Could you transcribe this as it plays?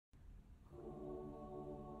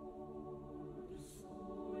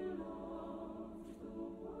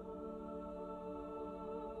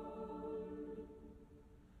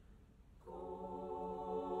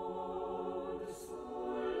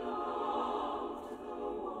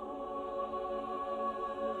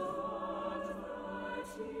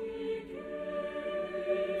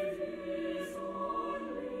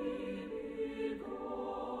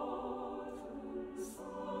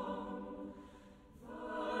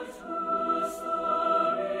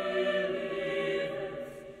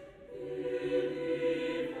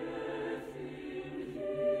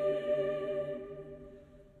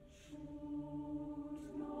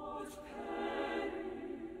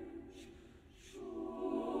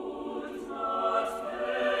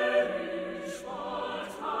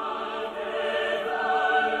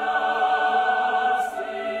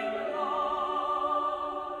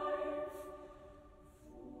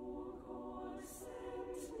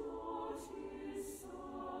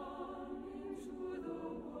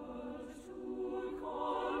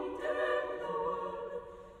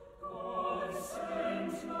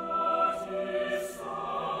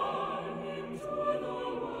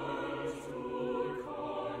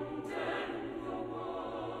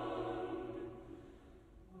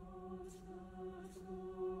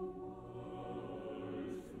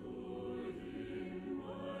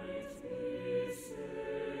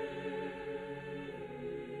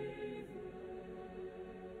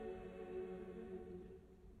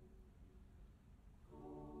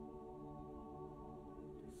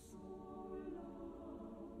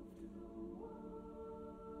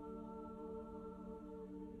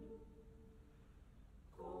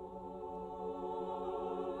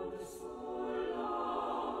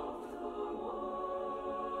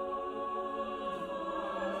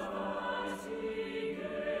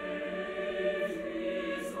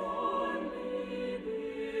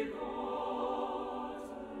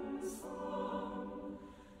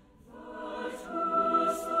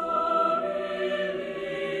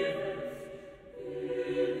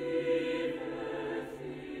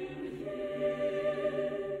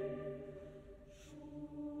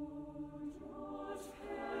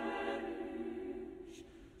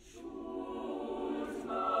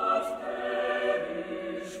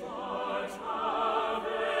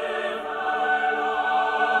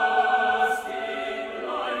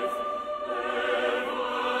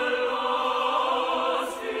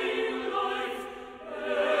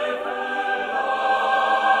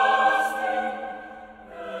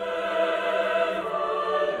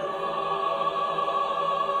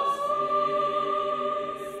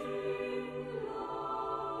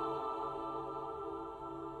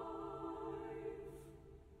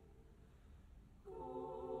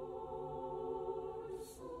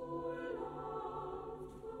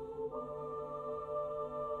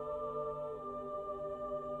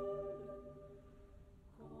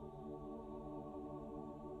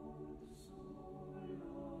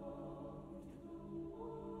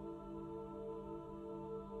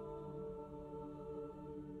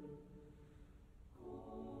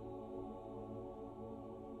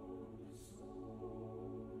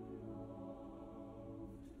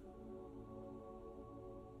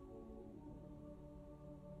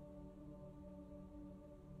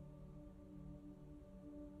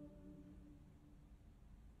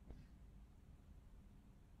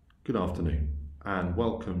Good afternoon and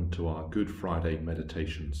welcome to our Good Friday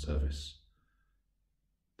meditation service.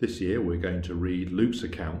 This year we're going to read Luke's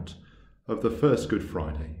account of the first Good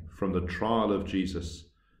Friday from the trial of Jesus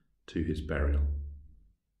to his burial.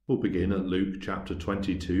 We'll begin at Luke chapter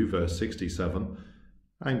 22 verse 67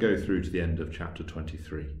 and go through to the end of chapter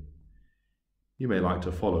 23. You may like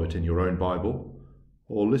to follow it in your own Bible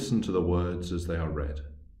or listen to the words as they are read.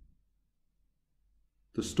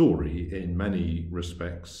 The story, in many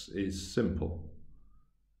respects, is simple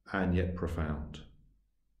and yet profound.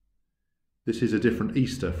 This is a different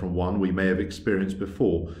Easter from one we may have experienced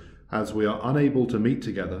before, as we are unable to meet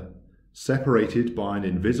together, separated by an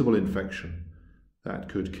invisible infection that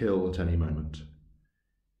could kill at any moment.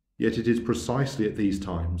 Yet it is precisely at these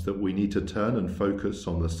times that we need to turn and focus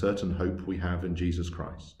on the certain hope we have in Jesus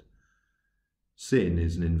Christ. Sin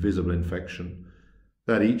is an invisible infection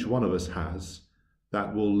that each one of us has,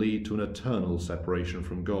 that will lead to an eternal separation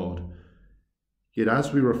from God. Yet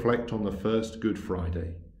as we reflect on the first Good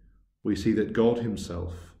Friday, we see that God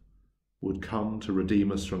himself would come to redeem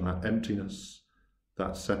us from that emptiness,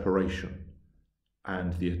 that separation,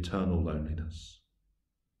 and the eternal loneliness.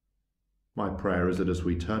 My prayer is that as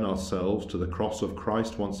we turn ourselves to the cross of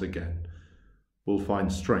Christ once again, we'll find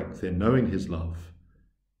strength in knowing his love,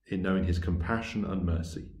 in knowing his compassion and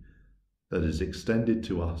mercy, that is extended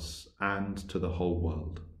to us and to the whole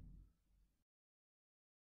world.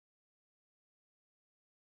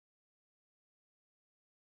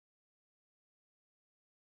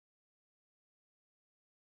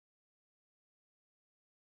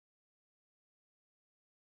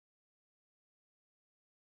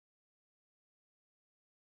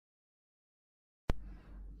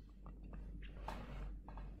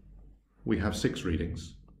 We have 6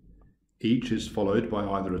 readings. Each is followed by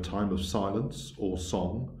either a time of silence or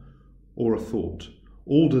song or a thought,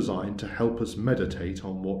 all designed to help us meditate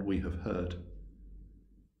on what we have heard.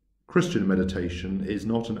 Christian meditation is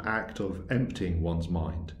not an act of emptying one's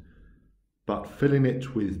mind, but filling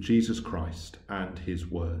it with Jesus Christ and his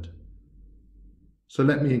word. So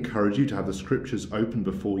let me encourage you to have the scriptures open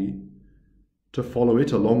before you, to follow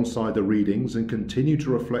it alongside the readings and continue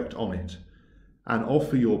to reflect on it and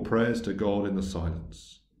offer your prayers to God in the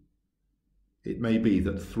silence. It may be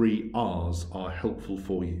that 3 R's are helpful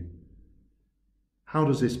for you. How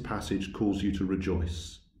does this passage cause you to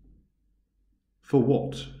rejoice? For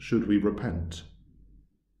what should we repent?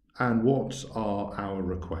 And what are our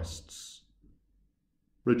requests?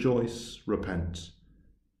 Rejoice, repent,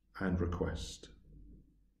 and request.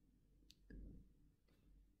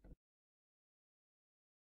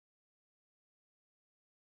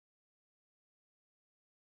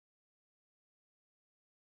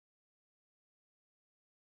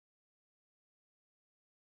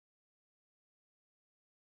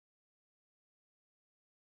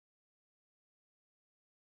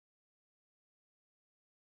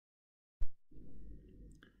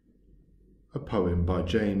 A poem by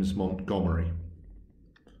James Montgomery.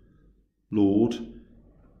 Lord,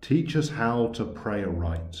 teach us how to pray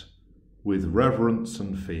aright, with reverence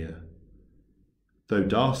and fear. Though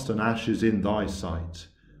dust and ashes in thy sight,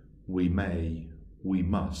 we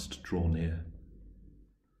must draw near.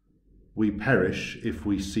 We perish if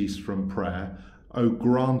we cease from prayer. O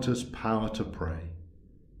grant us power to pray.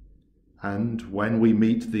 And when we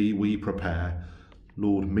meet thee, we prepare.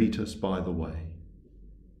 Lord, meet us by the way.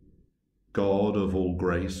 God of all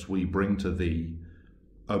grace, we bring to thee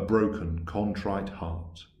a broken, contrite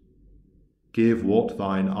heart. Give what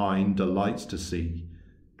thine eye delights to see,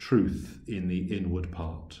 truth in the inward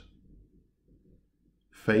part.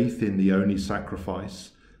 Faith in the only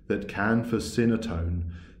sacrifice that can for sin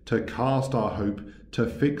atone, to cast our hope, to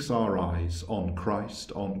fix our eyes on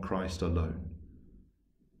Christ alone.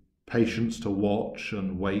 Patience to watch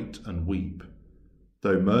and wait and weep,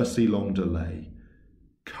 though mercy long delay.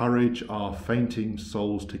 Courage our fainting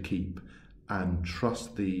souls to keep, and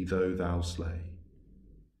trust thee though thou slay.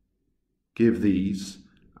 Give these,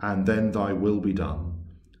 and then thy will be done.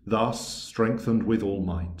 Thus, strengthened with all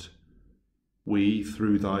might, we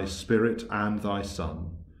through thy Spirit and thy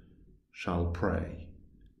Son shall pray,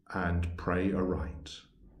 and pray aright.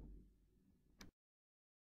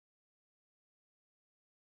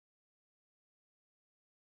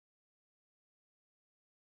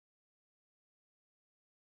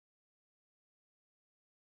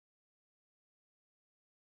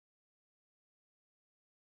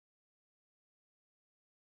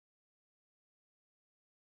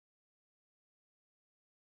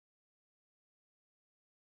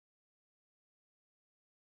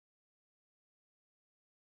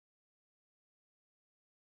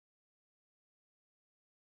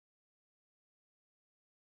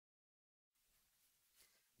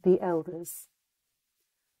 the elders.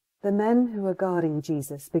 The men who were guarding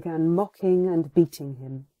Jesus began mocking and beating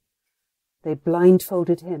him. They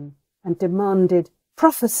blindfolded him and demanded,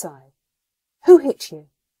 "Prophesy! Who hit you?"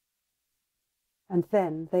 And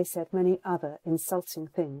then they said many other insulting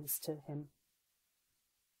things to him.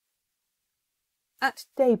 At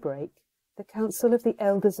daybreak, the council of the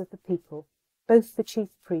elders of the people, both the chief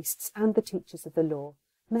priests and the teachers of the law,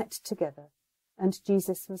 met together, and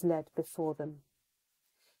Jesus was led before them.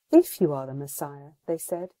 "If you are the Messiah," they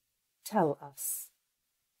said, "tell us."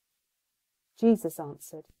 Jesus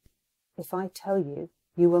answered, "If I tell you,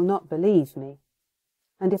 you will not believe me,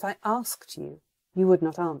 and if I asked you, you would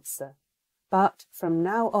not answer. But from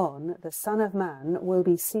now on, the Son of Man will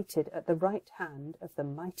be seated at the right hand of the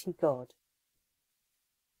mighty God."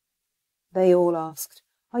 They all asked,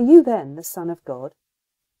 "Are you then the Son of God?"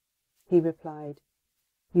 He replied,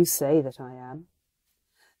 "You say that I am."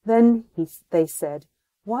 Then they said,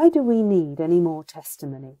 "Why do we need any more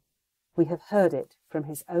testimony? We have heard it from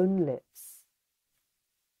his own lips."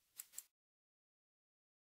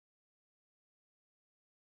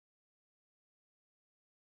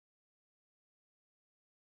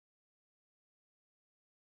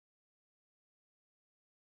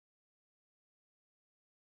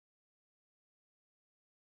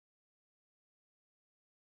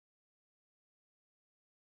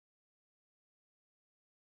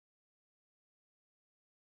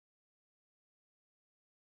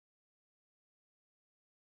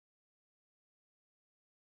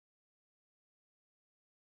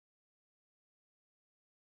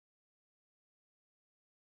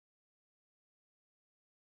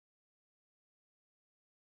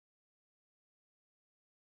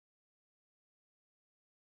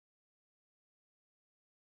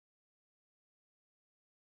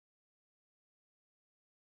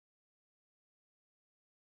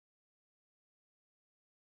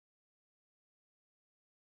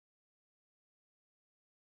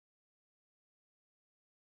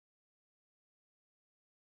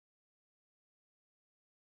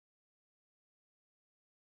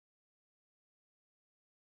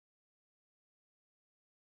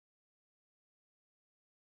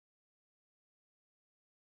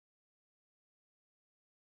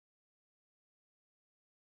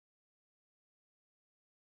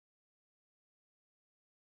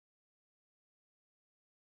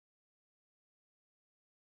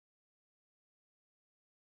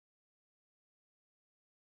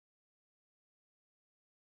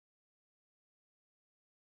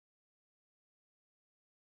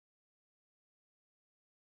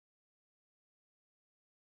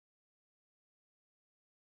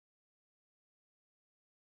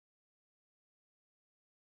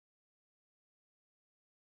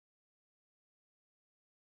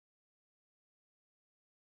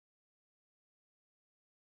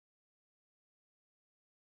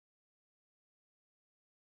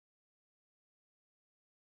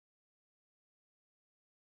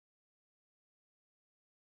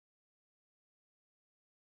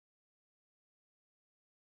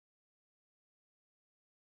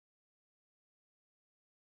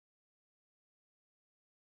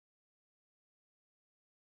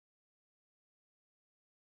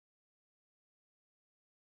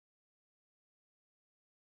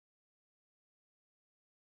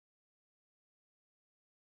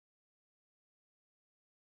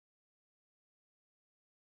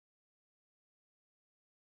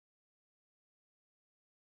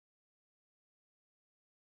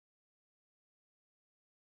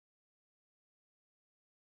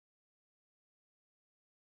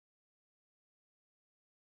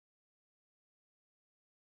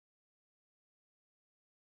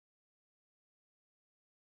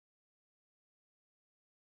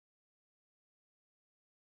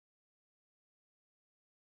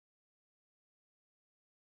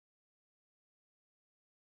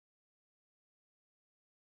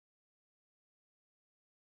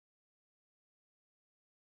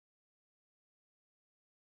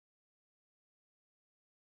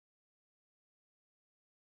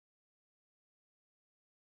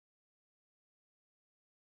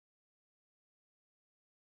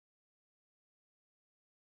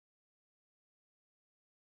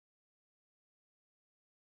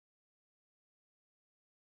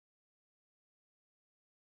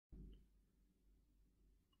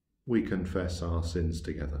 We confess our sins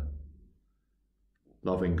together.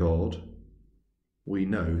 Loving God, we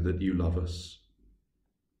know that you love us,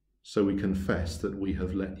 so we confess that we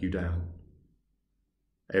have let you down.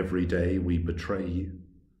 Every day we betray you,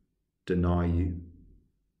 deny you,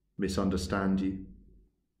 misunderstand you,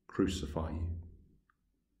 crucify you.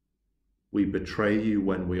 We betray you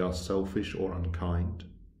when we are selfish or unkind,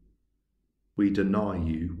 We deny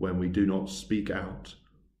you when we do not speak out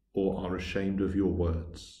or are ashamed of your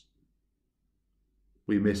words.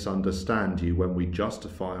 We misunderstand you when we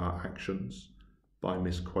justify our actions by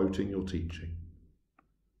misquoting your teaching.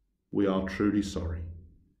 We are truly sorry,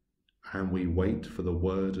 and we wait for the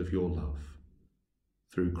word of your love.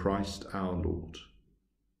 Through Christ our Lord.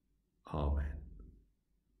 Amen.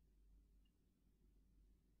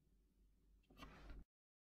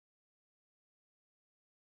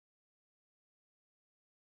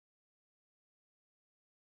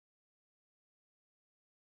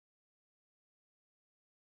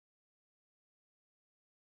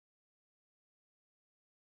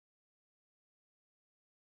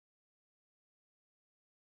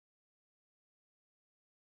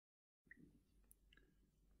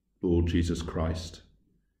 Lord Jesus Christ,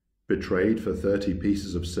 betrayed for 30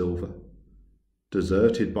 pieces of silver,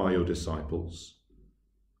 deserted by your disciples,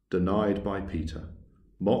 denied by Peter,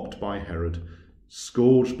 mocked by Herod,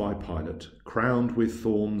 scourged by Pilate, crowned with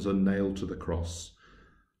thorns and nailed to the cross,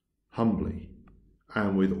 humbly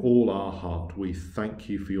and with all our heart we thank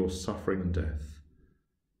you for your suffering and death,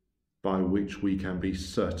 by which we can be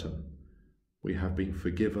certain we have been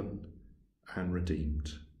forgiven and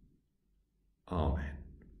redeemed. Amen.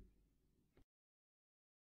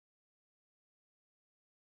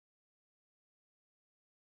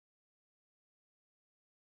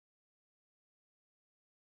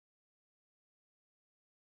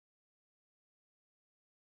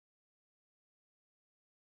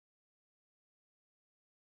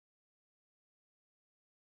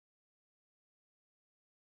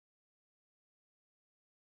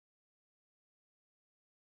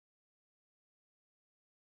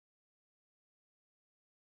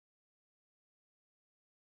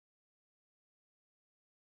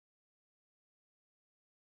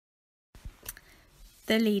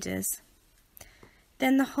 The leaders.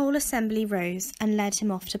 Then the whole assembly rose and led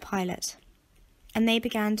him off to Pilate. And they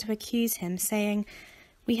began to accuse him, saying,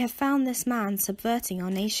 "We have found this man subverting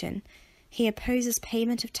our nation. He opposes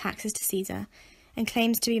payment of taxes to Caesar and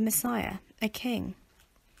claims to be Messiah, a king."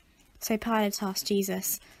 So Pilate asked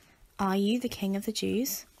Jesus, "Are you the king of the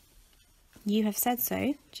Jews?" "You have said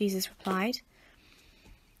so," Jesus replied.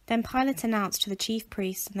 Then Pilate announced to the chief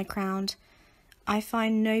priests and the crowd, "I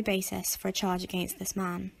find no basis for a charge against this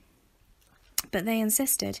man." But they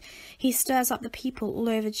insisted, "He stirs up the people all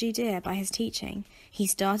over Judea by his teaching. He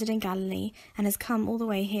started in Galilee and has come all the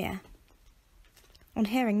way here." On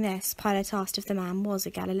hearing this, Pilate asked if the man was a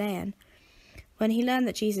Galilean. When he learned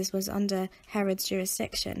that Jesus was under Herod's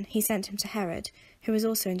jurisdiction, he sent him to Herod, who was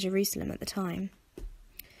also in Jerusalem at the time.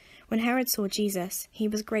 When Herod saw Jesus, he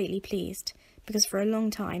was greatly pleased, because for a long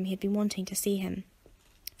time he had been wanting to see him.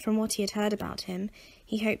 From what he had heard about him,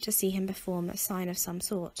 he hoped to see him perform a sign of some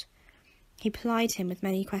sort. He plied him with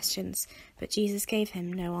many questions, but Jesus gave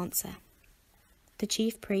him no answer. The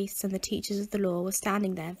chief priests and the teachers of the law were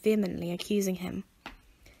standing there vehemently accusing him.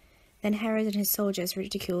 Then Herod and his soldiers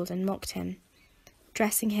ridiculed and mocked him.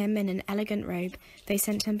 Dressing him in an elegant robe, they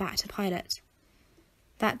sent him back to Pilate.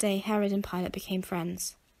 That day Herod and Pilate became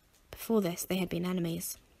friends. Before this they had been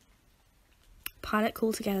enemies. Pilate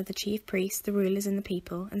called together the chief priests, the rulers, and the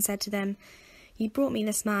people, and said to them, "You brought me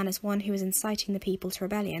this man as one who is inciting the people to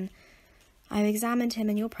rebellion. I have examined him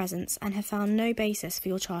in your presence, and have found no basis for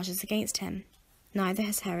your charges against him. Neither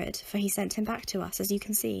has Herod, for he sent him back to us, as you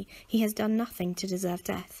can see. He has done nothing to deserve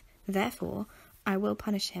death. Therefore, I will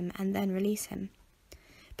punish him and then release him."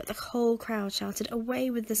 But the whole crowd shouted, "Away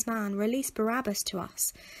with this man! Release Barabbas to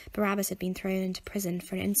us!" Barabbas had been thrown into prison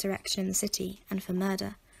for an insurrection in the city and for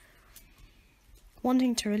murder.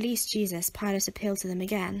 Wanting to release Jesus, Pilate appealed to them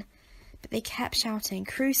again, but they kept shouting,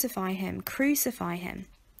 "Crucify him! Crucify him!"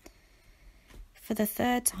 For the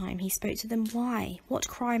third time he spoke to them. "Why? What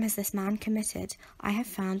crime has this man committed? I have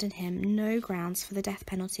found in him no grounds for the death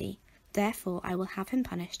penalty. Therefore I will have him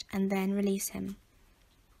punished and then release him."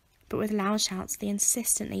 But with loud shouts they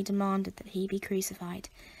insistently demanded that he be crucified,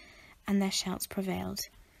 and their shouts prevailed.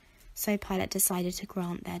 So Pilate decided to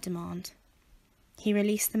grant their demand. He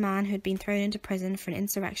released the man who had been thrown into prison for an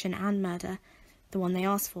insurrection and murder, the one they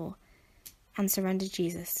asked for, and surrendered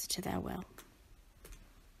Jesus to their will.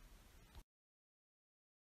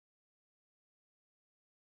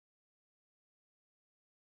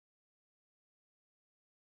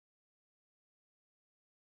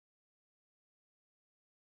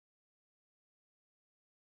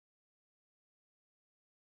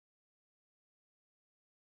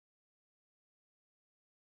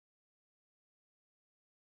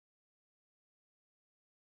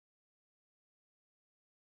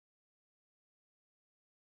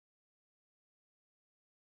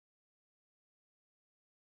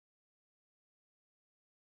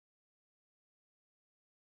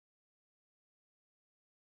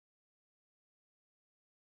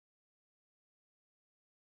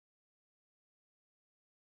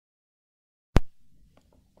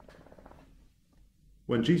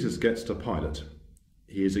 When Jesus gets to Pilate,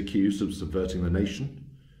 he is accused of subverting the nation,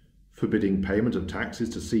 forbidding payment of taxes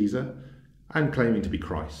to Caesar, and claiming to be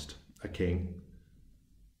Christ, a king.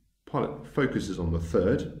 Pilate focuses on the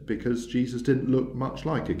third because Jesus didn't look much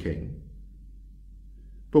like a king.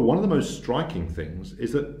 But one of the most striking things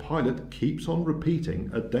is that Pilate keeps on repeating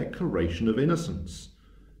a declaration of innocence.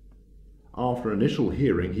 After initial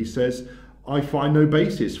hearing, he says, "I find no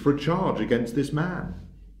basis for a charge against this man."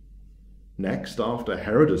 Next, after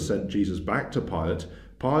Herod has sent Jesus back to Pilate,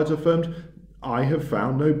 Pilate affirmed, "I have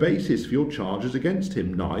found no basis for your charges against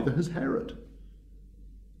him, neither has Herod."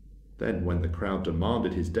 Then, when the crowd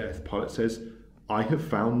demanded his death, Pilate says, "I have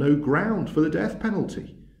found no ground for the death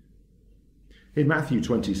penalty." In Matthew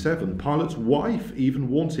 27, Pilate's wife even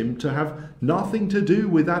wants him to have nothing to do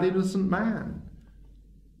with that innocent man.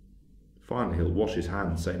 Finally, he'll wash his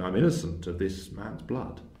hands, saying, "I'm innocent of this man's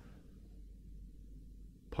blood."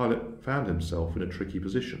 Pilate found himself in a tricky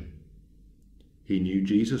position. He knew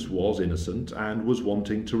Jesus was innocent and was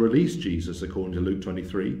wanting to release Jesus, according to Luke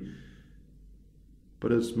 23.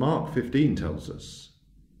 But as Mark 15 tells us,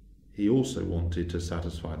 he also wanted to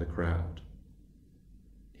satisfy the crowd.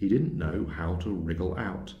 He didn't know how to wriggle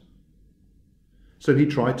out. So he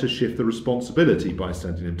tried to shift the responsibility by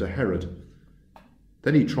sending him to Herod.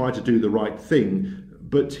 Then he tried to do the right thing,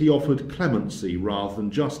 but he offered clemency rather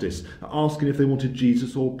than justice, asking if they wanted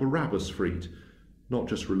Jesus or Barabbas freed, not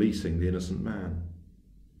just releasing the innocent man.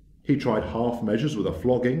 He tried half measures with a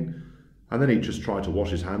flogging, and then he just tried to wash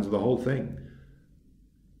his hands of the whole thing.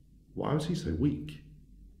 Why was he so weak?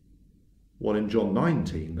 Well, in John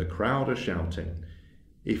 19, the crowd are shouting,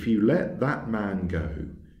 "If you let that man go,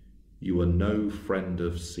 you are no friend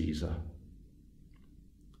of Caesar."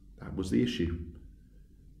 That was the issue.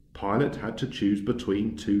 Pilate had to choose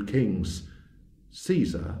between two kings,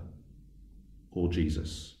 Caesar or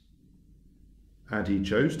Jesus. And he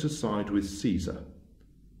chose to side with Caesar,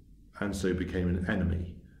 and so became an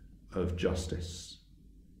enemy of justice.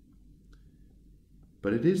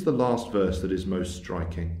 But it is the last verse that is most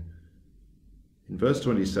striking. In verse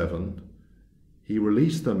 27, he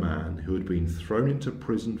released the man who had been thrown into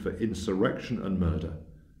prison for insurrection and murder.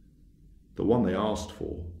 The one they asked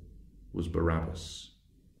for was Barabbas,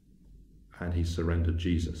 and he surrendered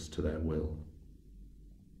Jesus to their will.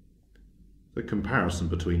 The comparison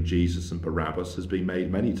between Jesus and Barabbas has been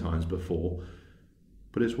made many times before,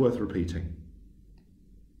 but it's worth repeating.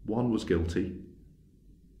 One was guilty,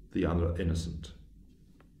 the other innocent.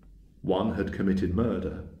 One had committed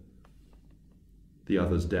murder, the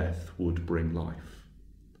other's death would bring life.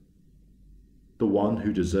 The one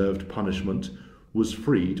who deserved punishment was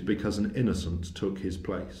freed because an innocent took his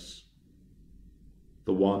place.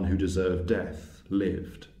 The one who deserved death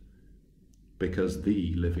lived because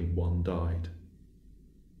the living one died.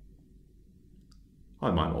 I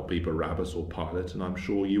might not be Barabbas or Pilate, and I'm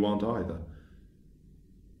sure you aren't either.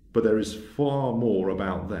 But there is far more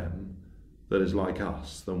about them that is like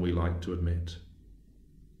us than we like to admit.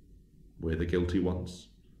 We're the guilty ones.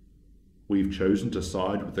 We've chosen to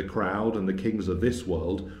side with the crowd and the kings of this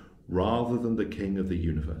world rather than the King of the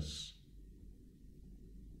universe.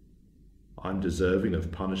 I'm deserving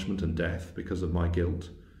of punishment and death because of my guilt,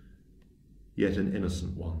 yet an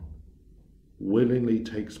innocent one willingly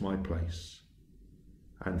takes my place,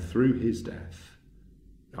 and through his death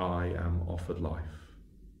I am offered life.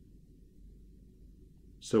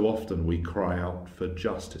 So often we cry out for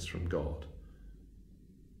justice from God.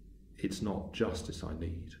 It's not justice I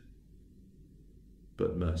need,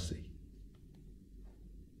 but mercy.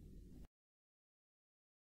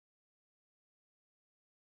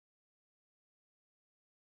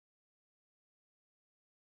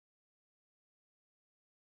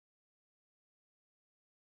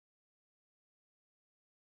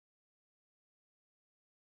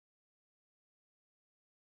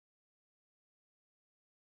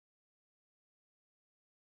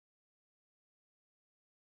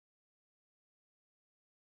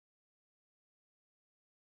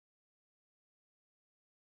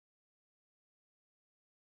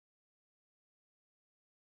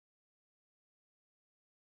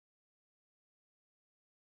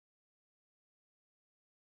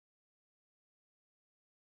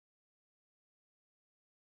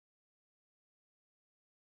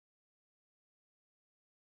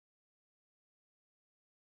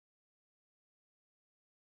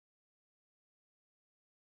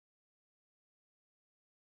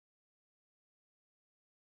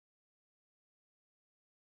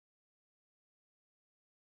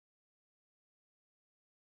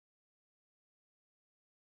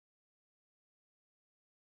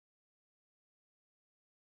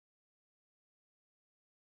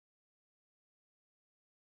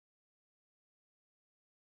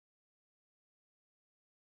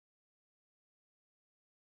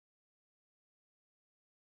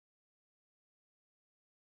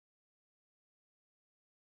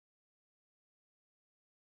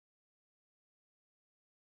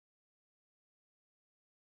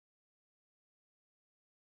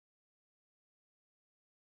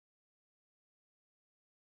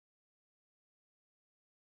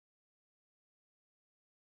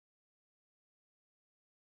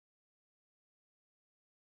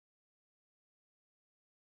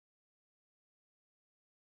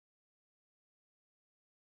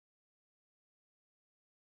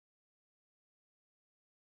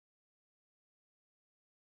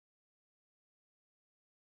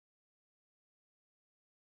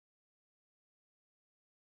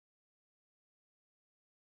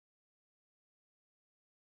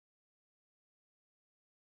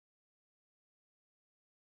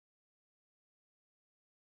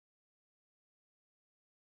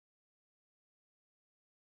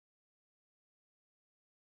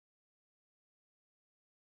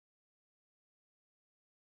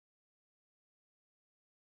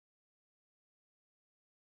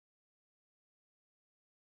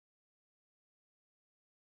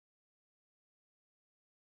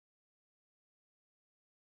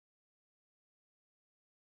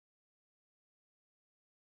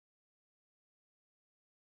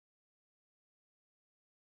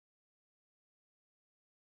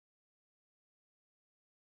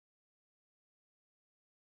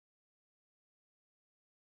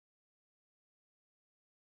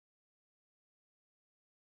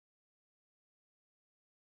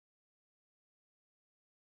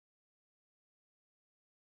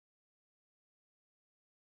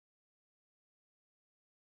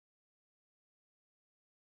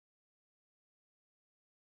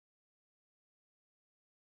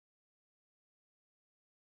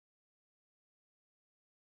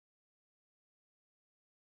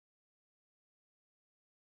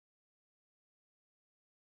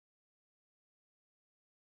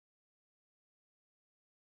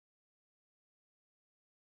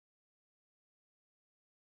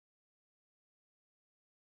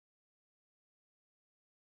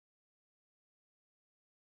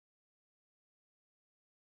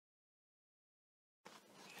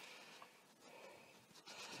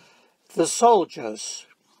 The soldiers.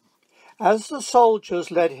 As the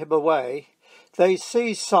soldiers led him away, they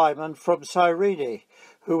seized Simon from Cyrene,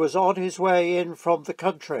 who was on his way in from the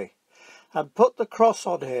country, and put the cross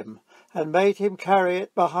on him and made him carry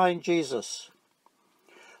it behind Jesus.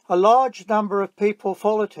 A large number of people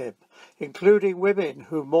followed him, including women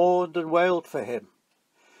who mourned and wailed for him.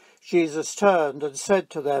 Jesus turned and said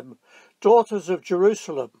to them, "Daughters of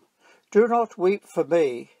Jerusalem, do not weep for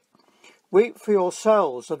me. Weep for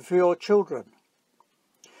yourselves and for your children.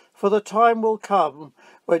 For the time will come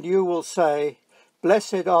when you will say,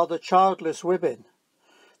 'Blessed are the childless women,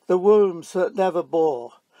 the wombs that never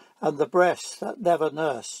bore, and the breasts that never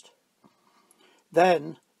nursed.'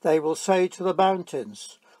 Then they will say to the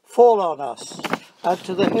mountains, 'Fall on us,' and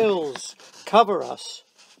to the hills, 'Cover us.'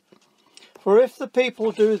 For if the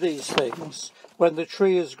people do these things when the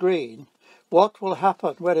tree is green, what will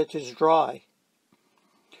happen when it is dry?"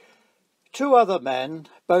 2 other men,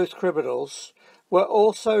 both criminals, were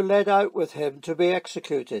also led out with him to be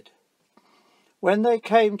executed. When they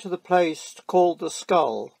came to the place called the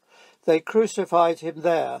Skull, they crucified him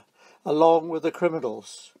there, along with the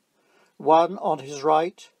criminals, one on his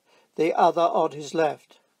right, the other on his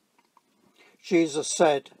left. Jesus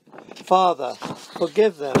said, "Father,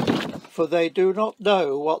 forgive them, for they do not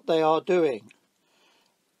know what they are doing."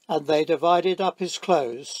 And they divided up his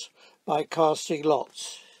clothes by casting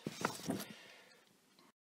lots.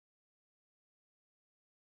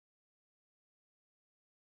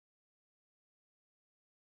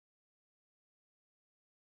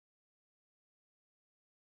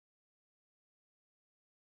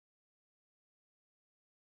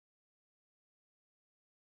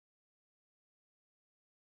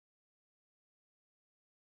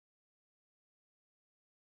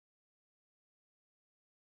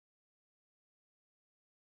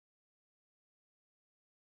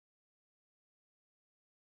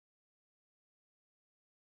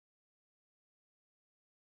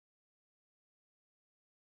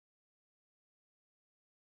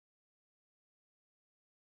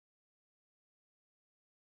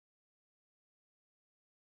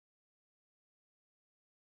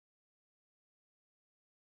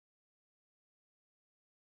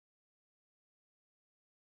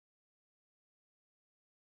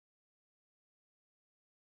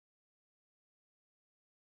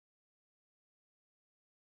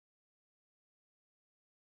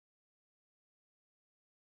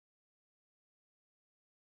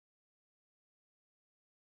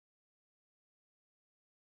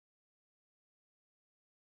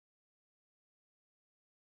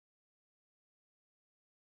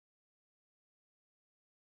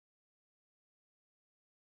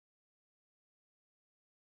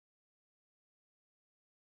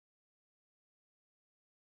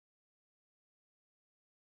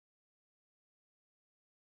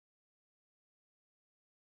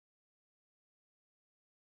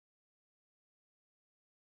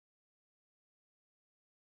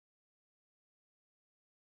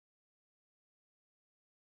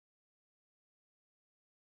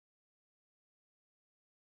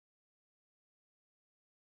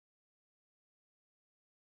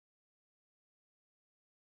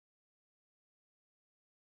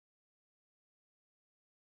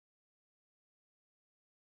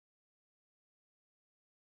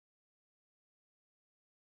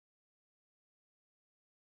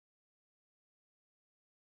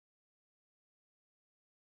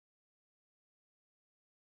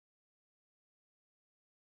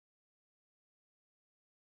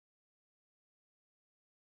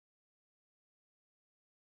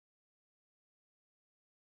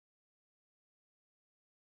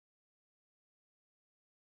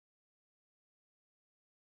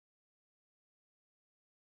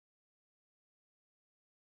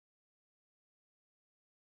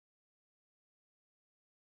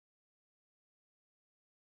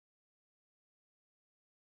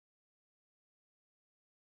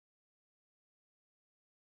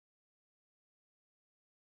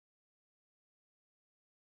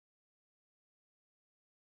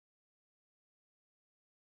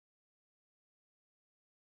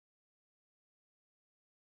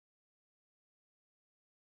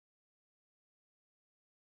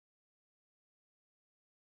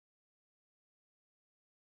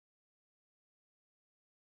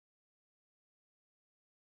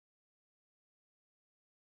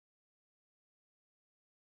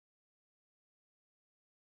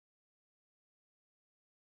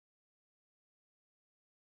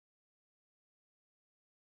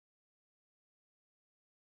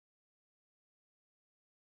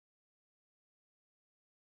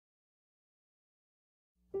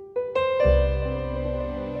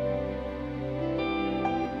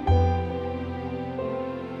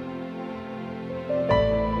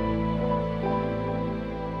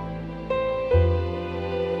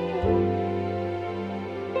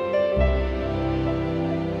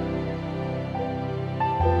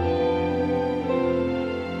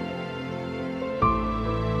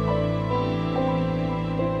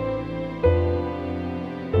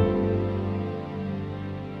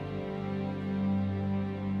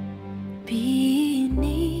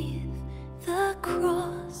 Beneath the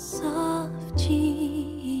cross of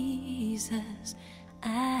Jesus,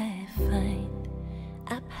 I find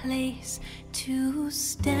a place to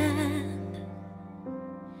stand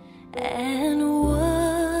and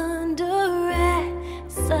wonder at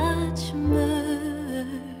such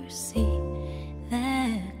mercy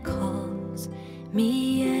that calls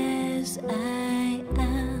me as I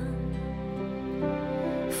am.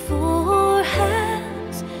 For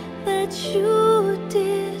hands that you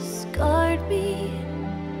discard me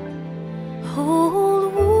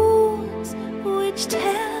hold wounds which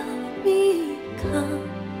tell me come.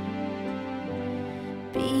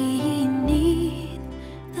 Beneath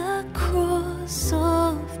the cross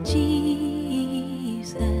of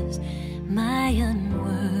Jesus, my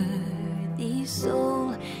unworthy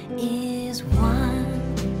soul is one.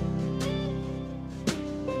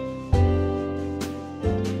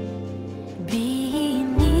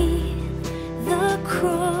 Beneath the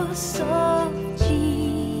cross of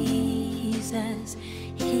Jesus,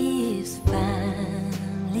 his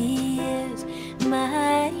family is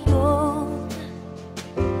my own.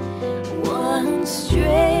 One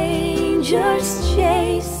stranger's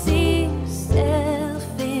chasing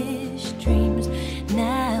selfish dreams,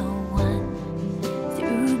 now one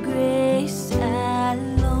through grace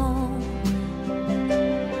alone.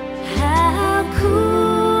 How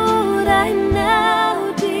could I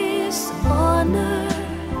now dishonor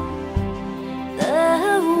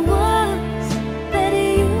the ones that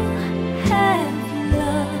you have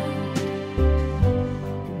loved?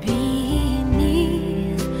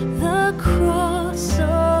 Beneath the cross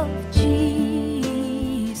of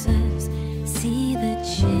Jesus, see the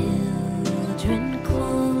children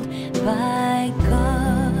called by God.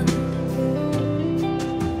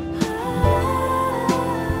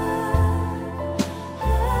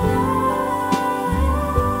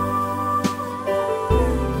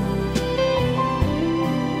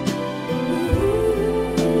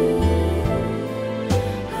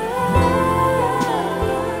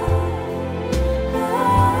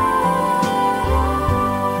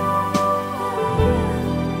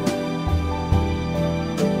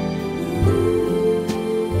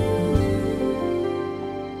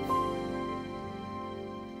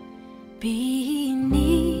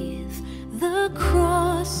 Beneath the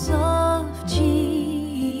cross of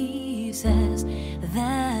Jesus,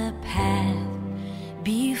 the path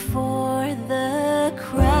before the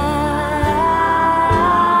crowd,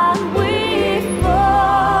 we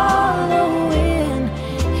follow in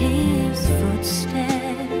his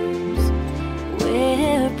footsteps,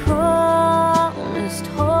 where promised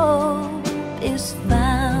hope is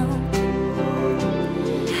found.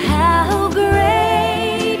 How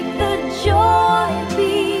great the joy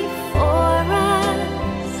before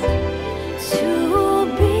us to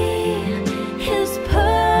be his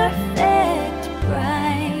perfect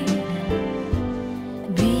bride.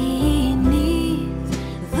 Beneath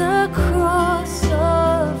the cross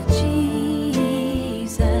of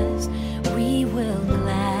Jesus, we will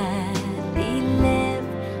gladly live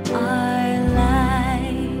our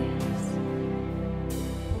lives.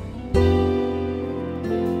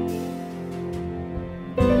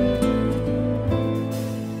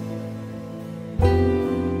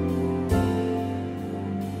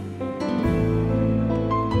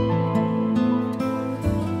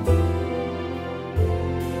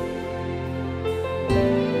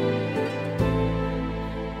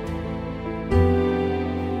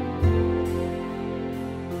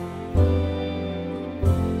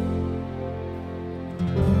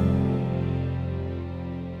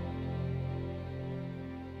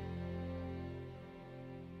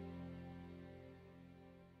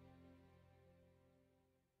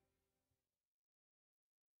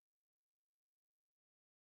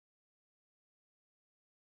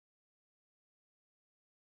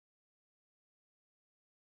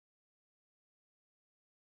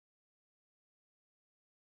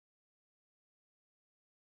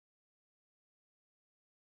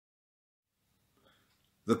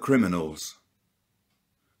 The criminals.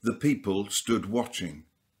 The people stood watching,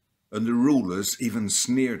 and the rulers even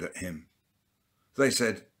sneered at him. They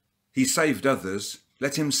said, "He saved others,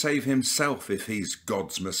 let him save himself if he's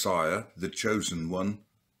God's Messiah, the chosen one."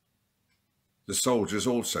 The soldiers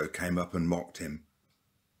also came up and mocked him.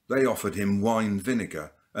 They offered him wine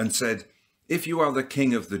vinegar and said, "If you are the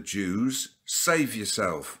king of the Jews, save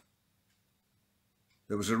yourself."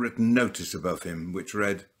 There was a written notice above him which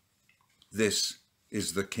read, "This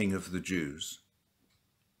is the King of the Jews."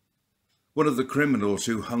 One of the criminals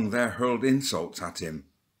who hung there hurled insults at him.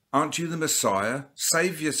 "Aren't you the Messiah?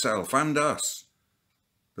 Save yourself and us."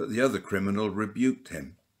 But the other criminal rebuked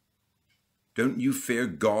him. Don't you fear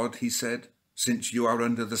God, he said, since you are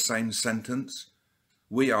under the same sentence?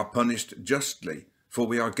 We are punished justly, for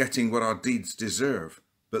we are getting what our deeds deserve,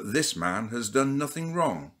 but this man has done nothing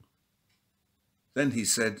wrong. Then he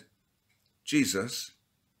said, Jesus,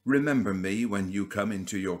 remember me when you come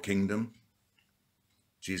into your kingdom.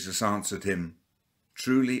 Jesus answered him,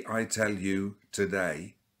 Truly I tell you,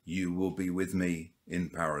 today you will be with me in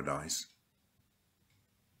paradise.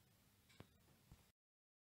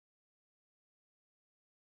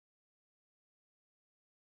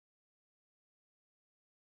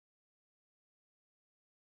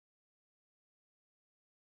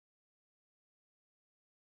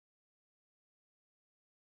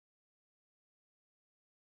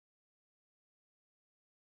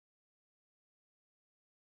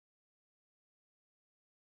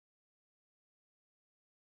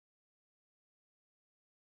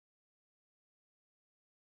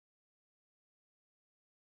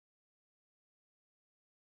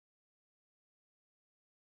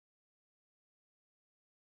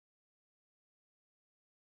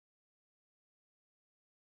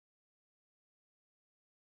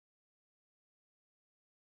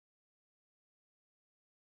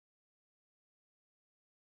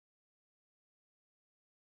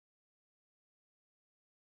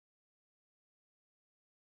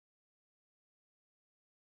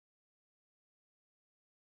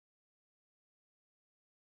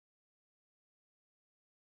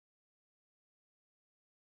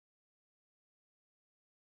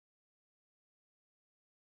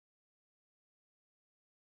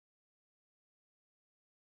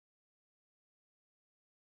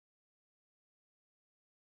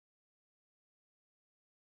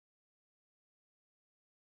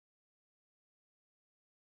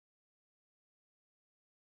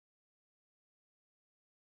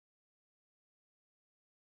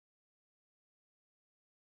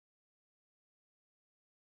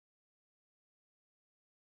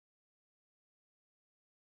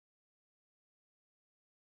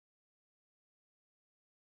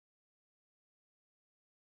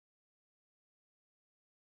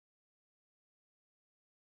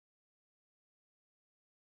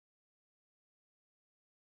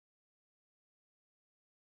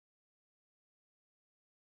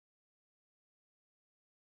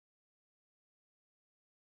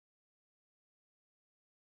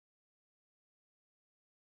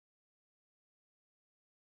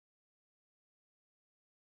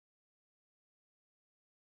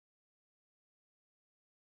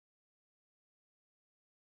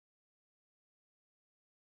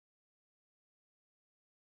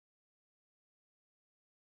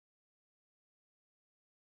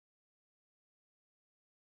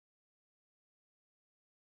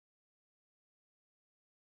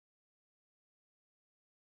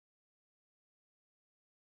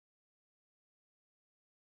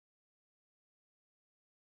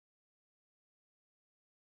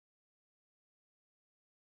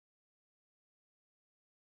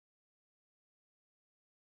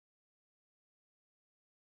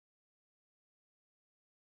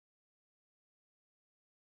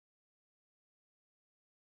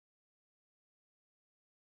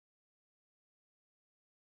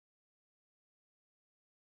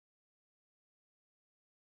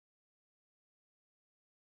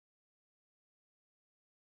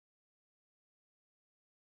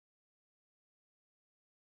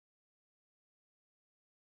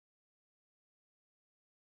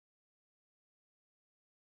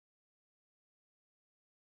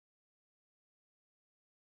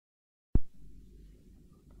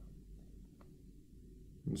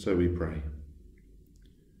 And so we pray.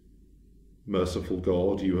 Merciful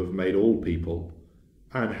God, you have made all people,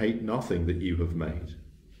 and hate nothing that you have made.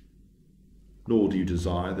 Nor do you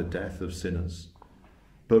desire the death of sinners,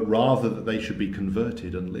 but rather that they should be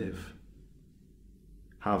converted and live.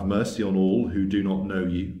 Have mercy on all who do not know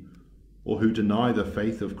you, or who deny the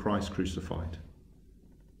faith of Christ crucified.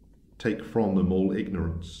 Take from them all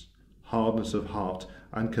ignorance, hardness of heart,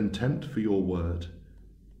 and contempt for your word,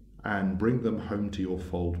 and bring them home to your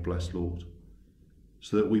fold, blessed Lord,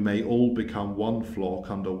 so that we may all become one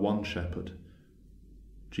flock under one shepherd,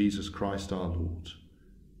 Jesus Christ our Lord,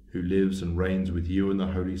 who lives and reigns with you in the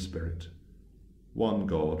Holy Spirit, one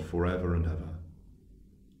God, forever and ever.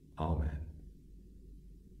 Amen.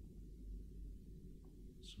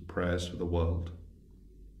 Some prayers for the world.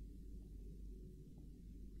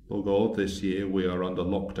 Lord God, this year we are under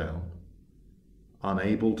lockdown,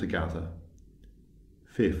 unable to gather,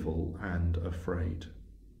 fearful and afraid.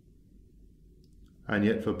 And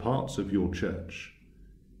yet for parts of your church,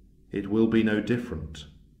 it will be no different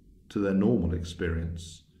to their normal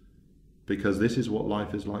experience, because this is what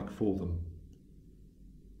life is like for them.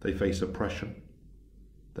 They face oppression.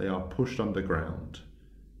 They are pushed underground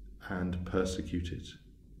and persecuted.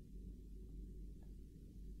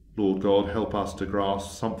 Lord God, help us to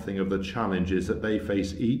grasp something of the challenges that they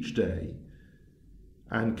face each day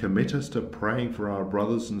and commit us to praying for our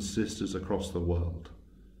brothers and sisters across the world.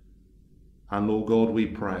 And Lord God, we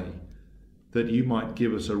pray that you might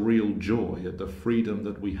give us a real joy at the freedom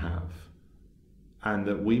that we have, and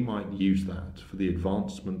that we might use that for the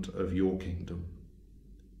advancement of your kingdom.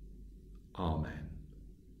 Amen.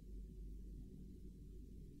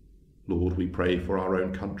 Lord, we pray for our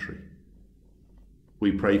own country.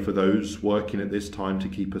 We pray for those working at this time to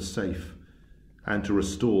keep us safe and to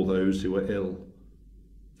restore those who are ill,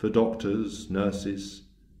 for doctors, nurses,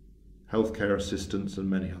 healthcare assistants, and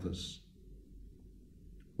many others.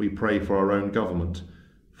 We pray for our own government,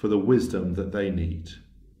 for the wisdom that they need,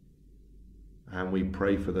 and we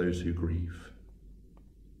pray for those who grieve.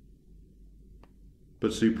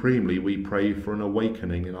 But supremely, we pray for an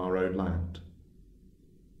awakening in our own land,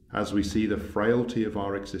 as we see the frailty of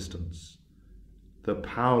our existence, the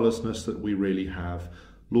powerlessness that we really have.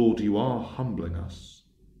 Lord, you are humbling us.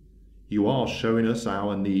 You are showing us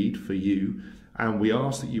our need for you, and we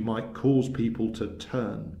ask that you might cause people to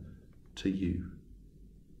turn to you.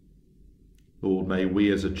 Lord, may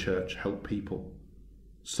we as a church help people,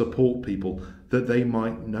 support people, that they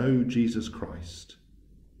might know Jesus Christ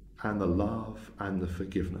and the love and the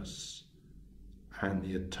forgiveness and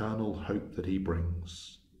the eternal hope that he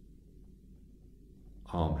brings.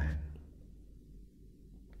 Amen.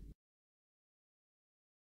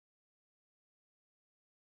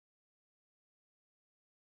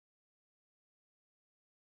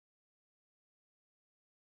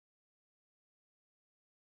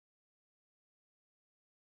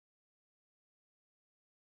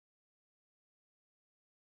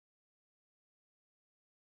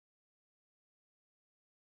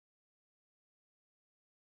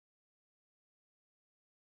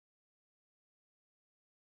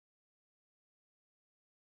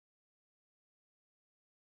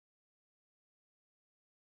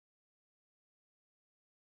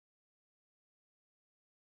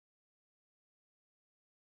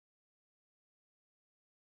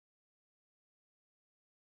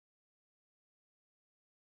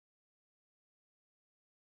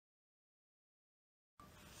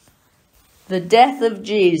 The death of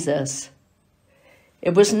Jesus.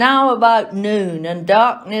 It was now about noon, and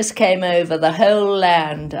darkness came over the whole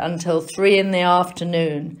land until 3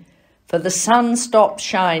 p.m, for the sun stopped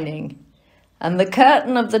shining, and the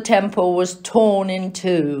curtain of the temple was torn in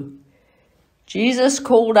two. Jesus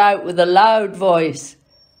called out with a loud voice,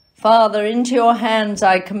 "Father, into your hands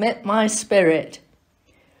I commit my spirit."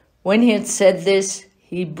 When he had said this,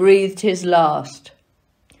 he breathed his last.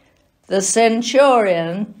 The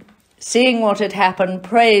centurion, seeing what had happened,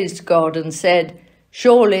 praised God and said,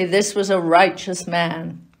 "Surely this was a righteous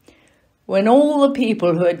man." When all the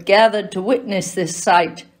people who had gathered to witness this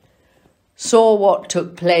sight saw what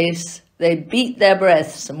took place, they beat their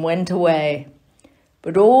breaths and went away.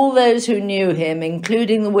 But all those who knew him,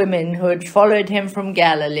 including the women who had followed him from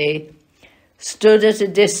Galilee, stood at a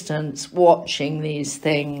distance watching these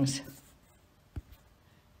things.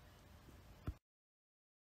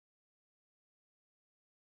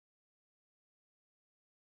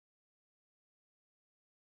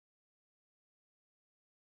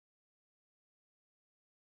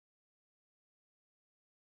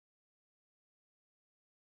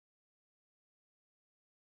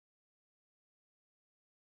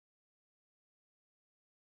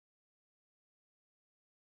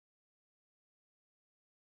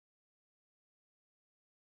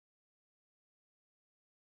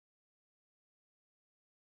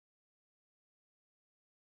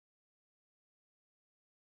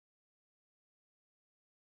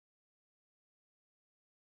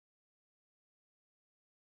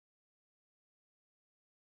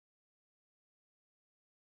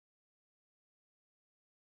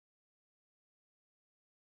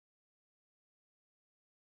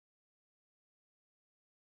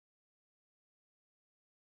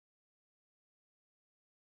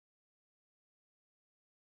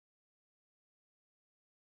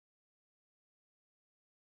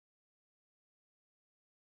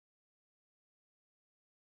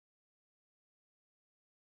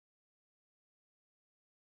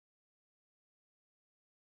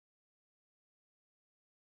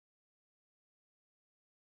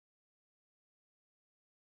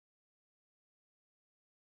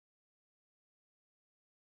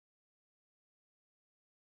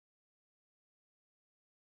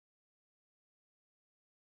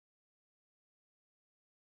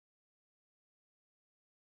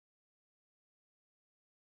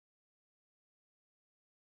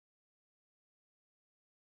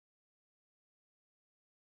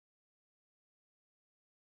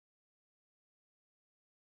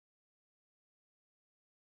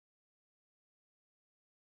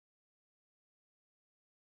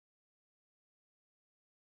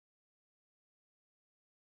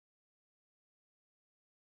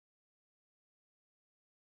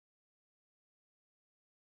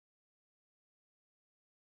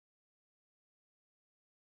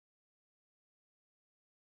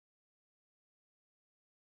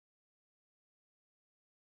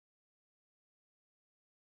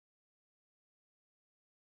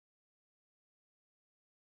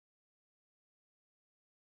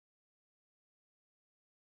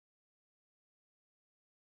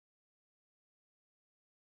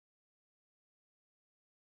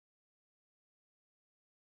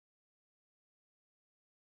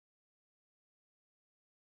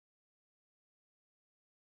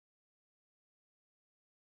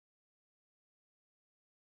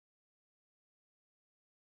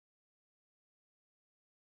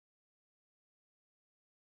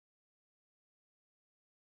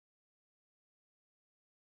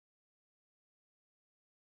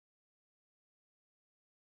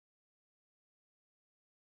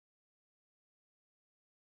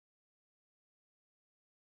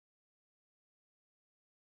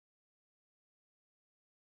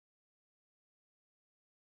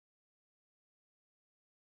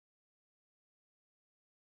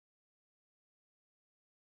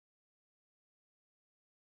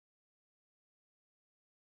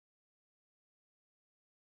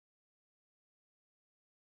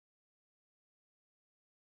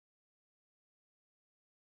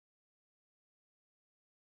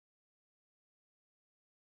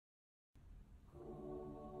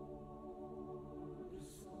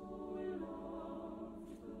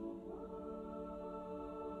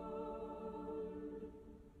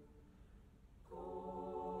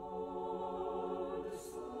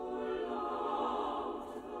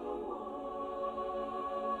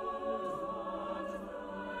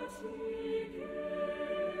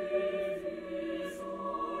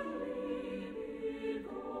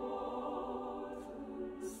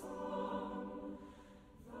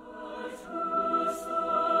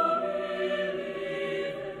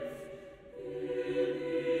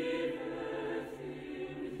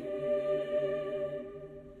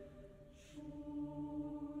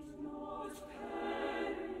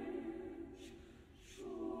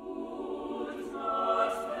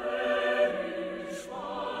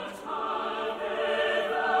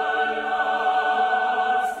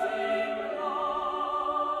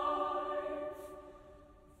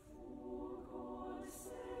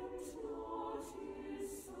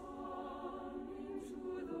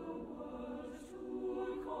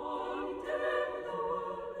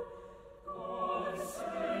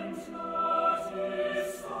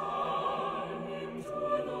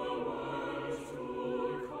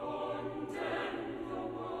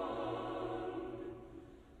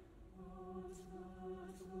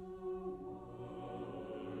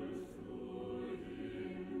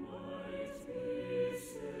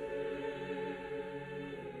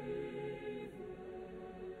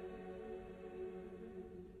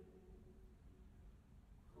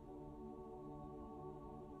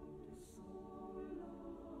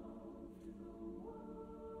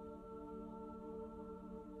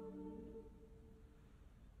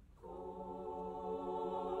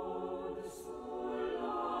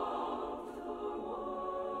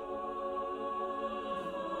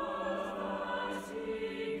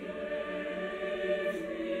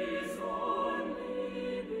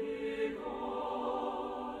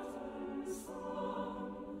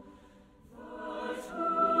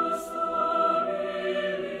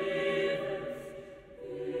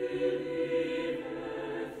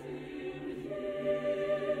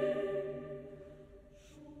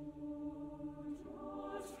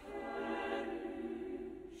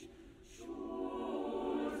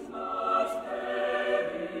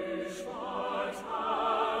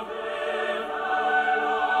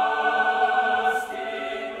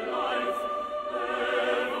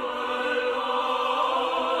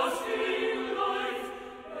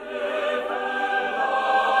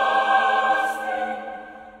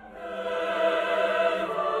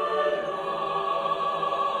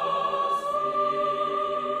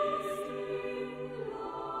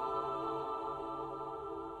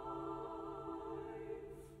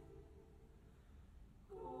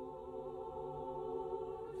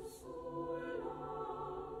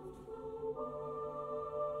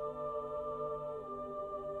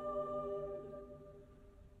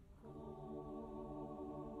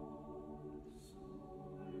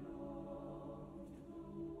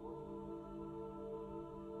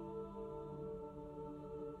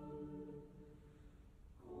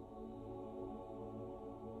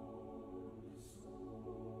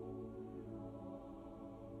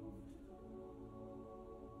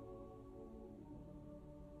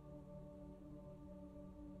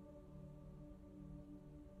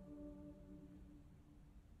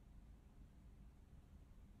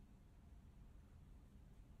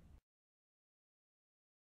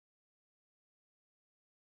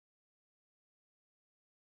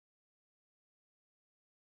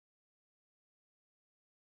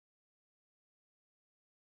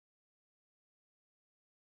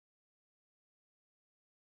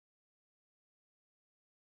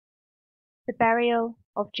 The burial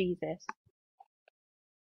of Jesus.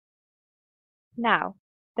 Now,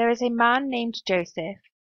 there is a man named Joseph,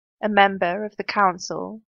 a member of the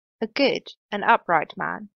council, a good and upright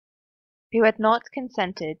man, who had not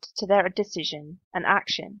consented to their decision and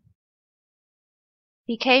action.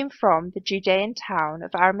 He came from the Judean town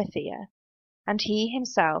of Arimathea, and he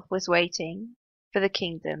himself was waiting for the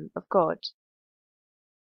kingdom of God.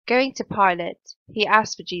 Going to Pilate, he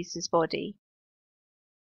asked for Jesus' body.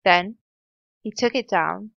 Then he took it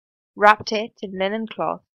down, wrapped it in linen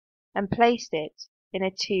cloth, and placed it in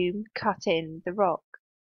a tomb cut in the rock,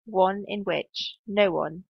 one in which no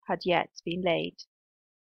one had yet been laid.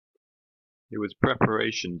 It was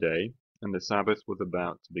preparation day, and the Sabbath was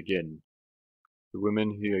about to begin. The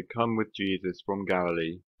women who had come with Jesus from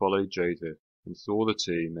Galilee followed Joseph and saw the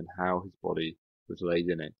tomb and how his body was laid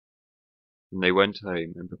in it. And they went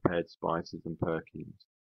home and prepared spices and perfumes.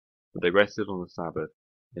 But they rested on the Sabbath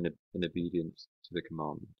in obedience to the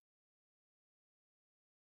commandment.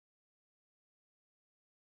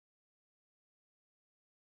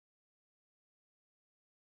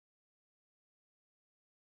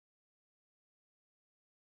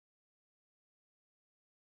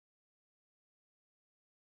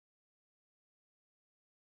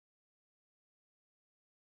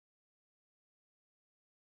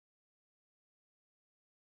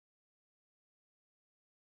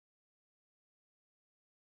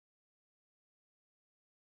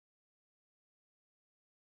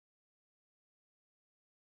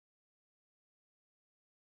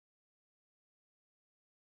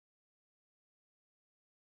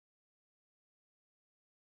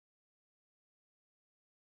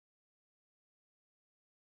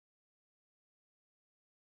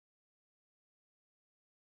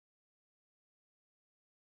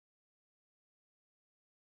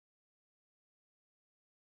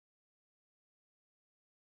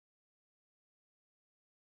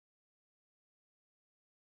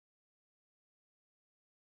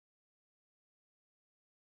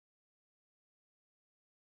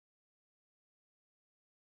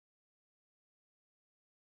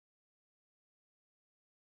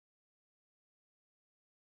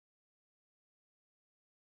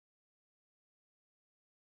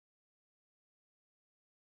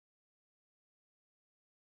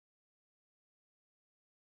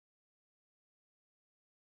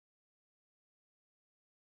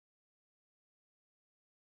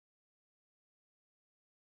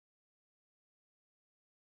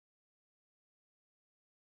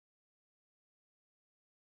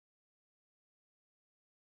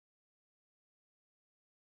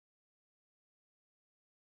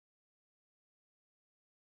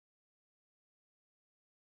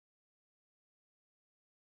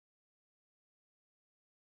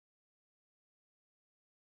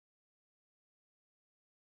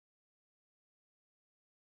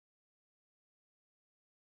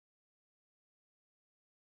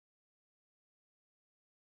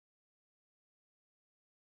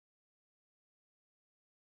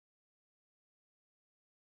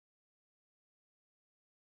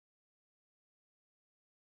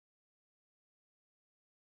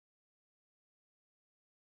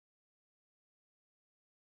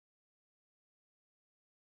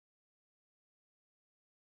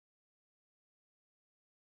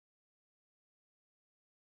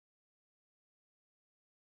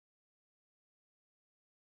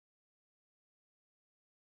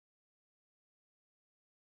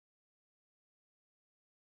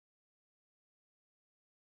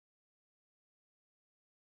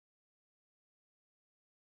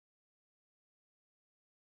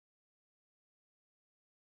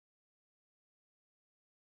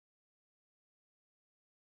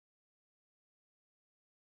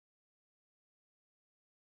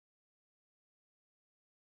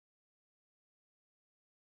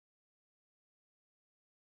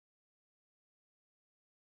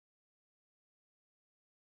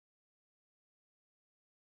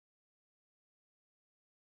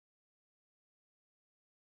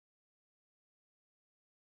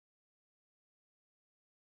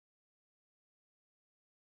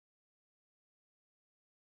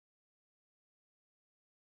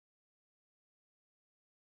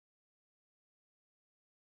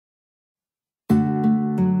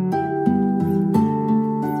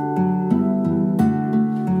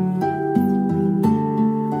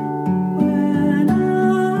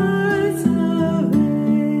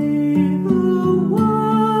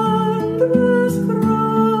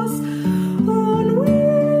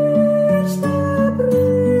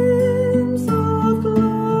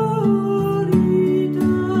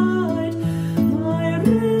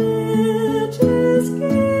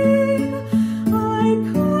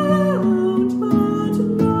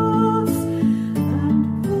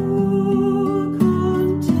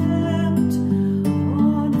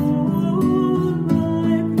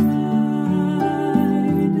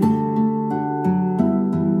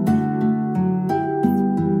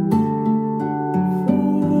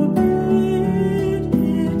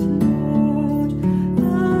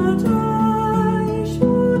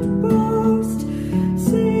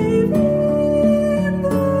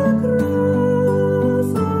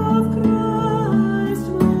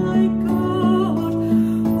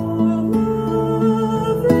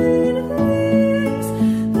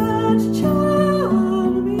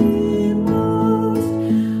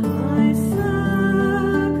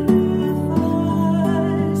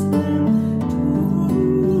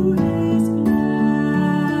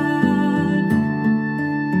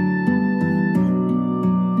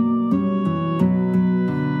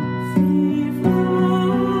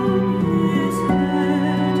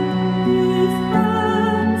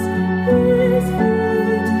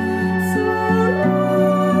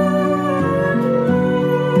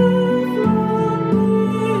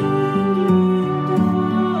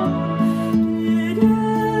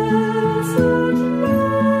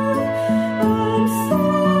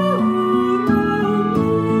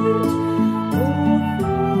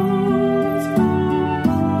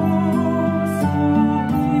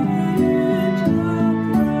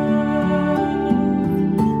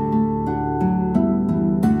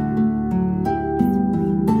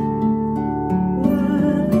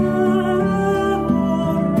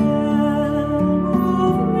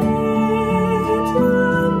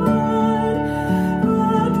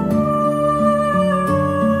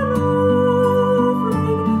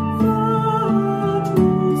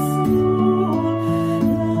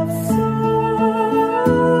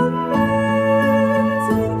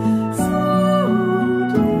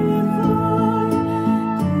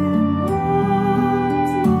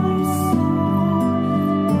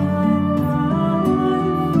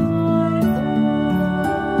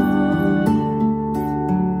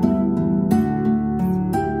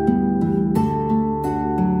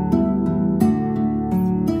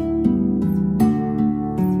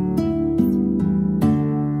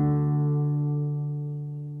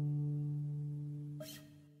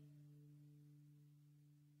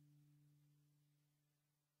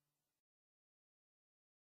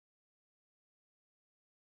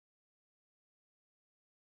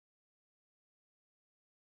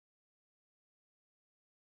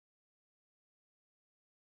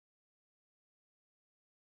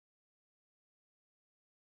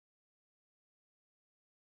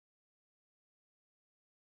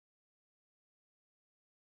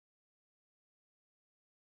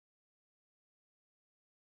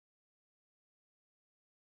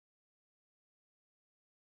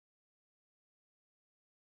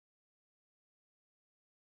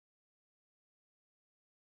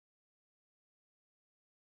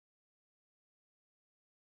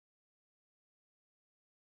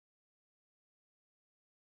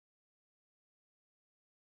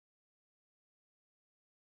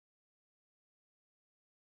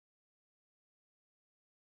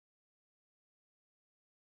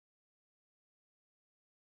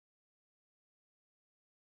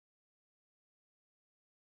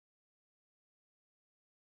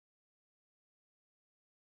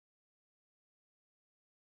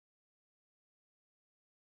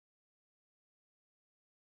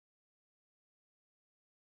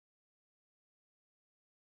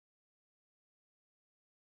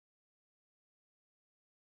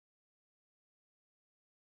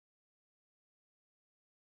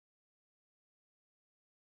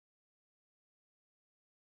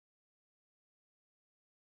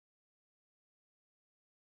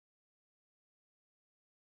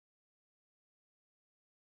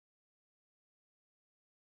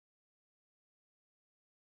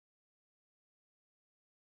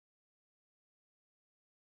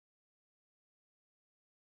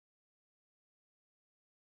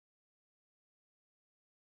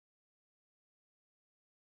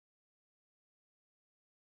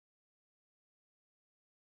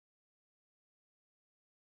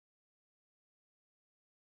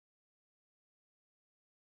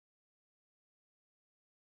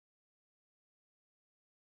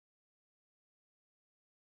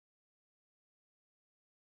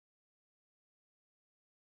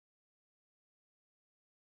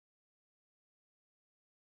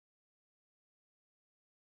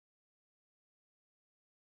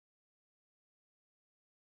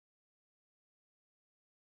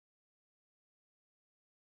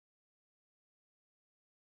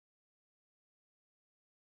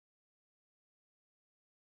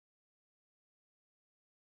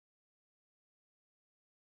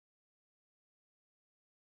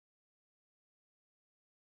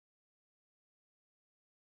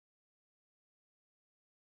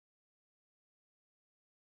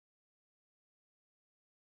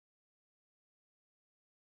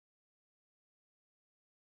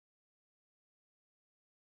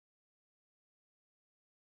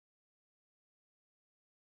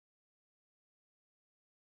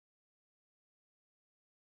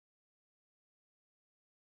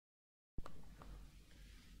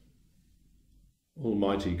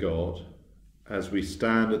 Almighty God, as we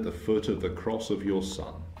stand at the foot of the cross of your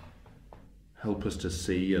Son, help us to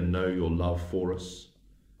see and know your love for us,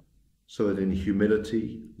 so that in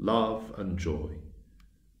humility, love and joy,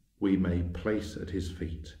 we may place at his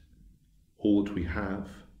feet all that we have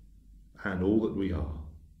and all that we are,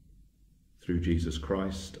 through Jesus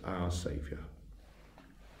Christ our Saviour.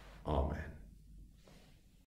 Amen.